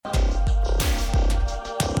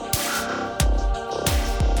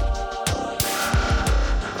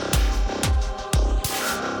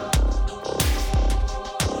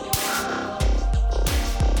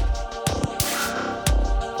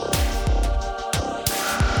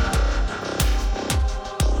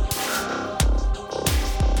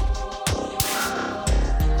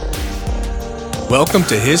Welcome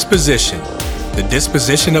to His Position, the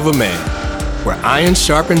disposition of a man, where iron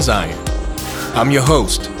sharpens iron. I'm your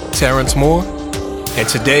host, Terrence Moore, and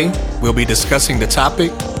today we'll be discussing the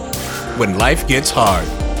topic, When Life Gets Hard.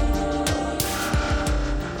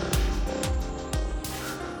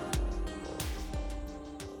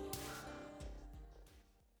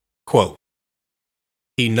 Quote,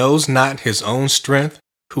 "He knows not his own strength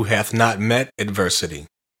who hath not met adversity."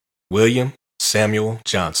 William Samuel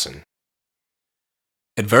Johnson.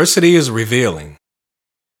 Adversity is revealing.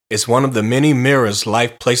 It's one of the many mirrors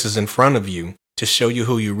life places in front of you to show you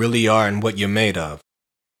who you really are and what you're made of.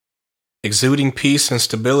 Exuding peace and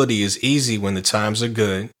stability is easy when the times are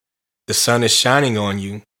good, the sun is shining on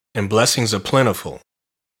you, and blessings are plentiful.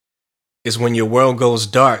 It's when your world goes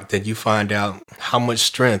dark that you find out how much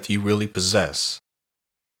strength you really possess.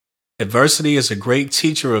 Adversity is a great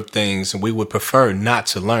teacher of things we would prefer not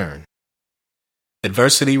to learn.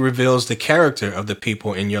 Adversity reveals the character of the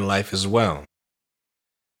people in your life as well.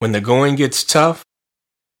 When the going gets tough,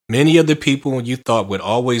 many of the people you thought would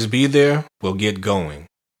always be there will get going.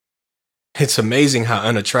 It's amazing how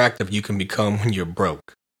unattractive you can become when you're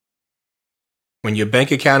broke. When your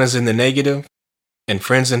bank account is in the negative and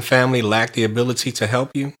friends and family lack the ability to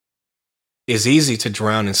help you, it's easy to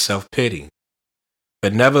drown in self-pity.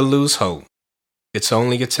 But never lose hope. It's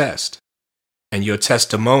only a test, and your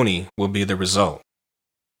testimony will be the result.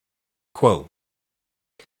 Quote,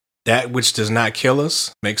 "That which does not kill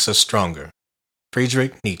us makes us stronger."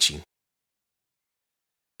 Friedrich Nietzsche.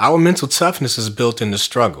 Our mental toughness is built in the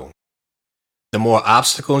struggle. The more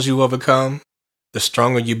obstacles you overcome, the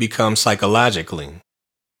stronger you become psychologically.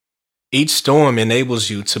 Each storm enables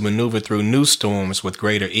you to maneuver through new storms with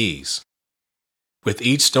greater ease. With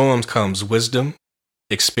each storm comes wisdom,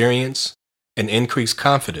 experience, and increased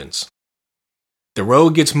confidence. The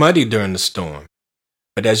road gets muddy during the storm,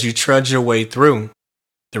 but as you trudge your way through,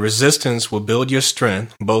 the resistance will build your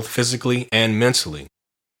strength both physically and mentally.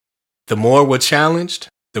 The more we're challenged,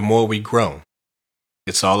 the more we grow.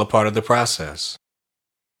 It's all a part of the process.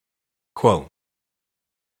 Quote,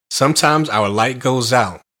 "Sometimes our light goes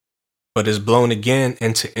out, but is blown again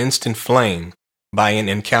into instant flame by an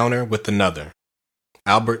encounter with another."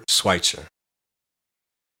 Albert Schweitzer.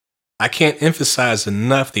 I can't emphasize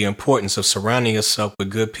enough the importance of surrounding yourself with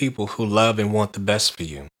good people who love and want the best for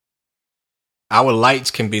you. Our lights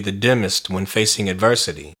can be the dimmest when facing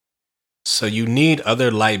adversity, so you need other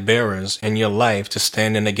light bearers in your life to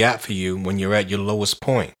stand in the gap for you when you're at your lowest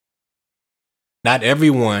point. Not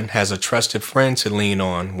everyone has a trusted friend to lean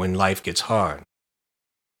on when life gets hard.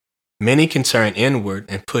 Many can turn inward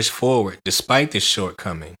and push forward despite this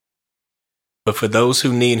shortcoming. But for those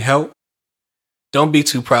who need help, don't be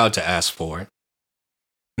too proud to ask for it.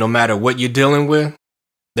 No matter what you're dealing with,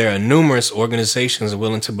 there are numerous organizations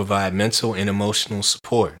willing to provide mental and emotional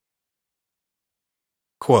support.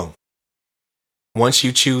 Quote, "Once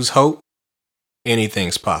you choose hope,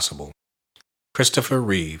 anything's possible." Christopher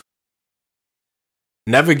Reeve.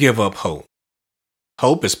 Never give up hope.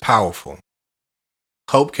 Hope is powerful.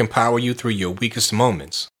 Hope can power you through your weakest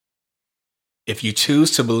moments. If you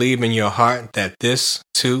choose to believe in your heart that this,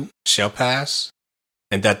 too, shall pass,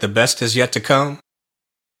 and that the best is yet to come,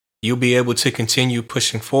 you'll be able to continue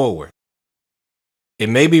pushing forward. It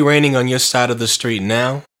may be raining on your side of the street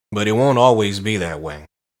now, but it won't always be that way.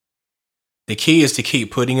 The key is to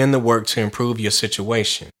keep putting in the work to improve your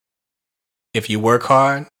situation. If you work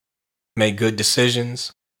hard, make good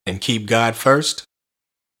decisions, and keep God first,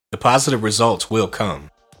 the positive results will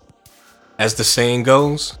come. As the saying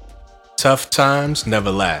goes, tough times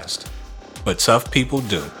never last, but tough people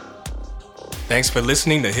do. Thanks for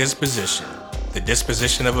listening to His Position, the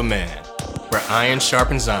disposition of a man, where iron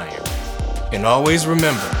sharpens iron. And always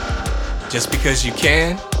remember, just because you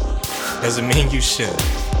can, doesn't mean you should.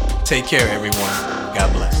 Take care, everyone.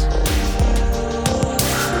 God bless.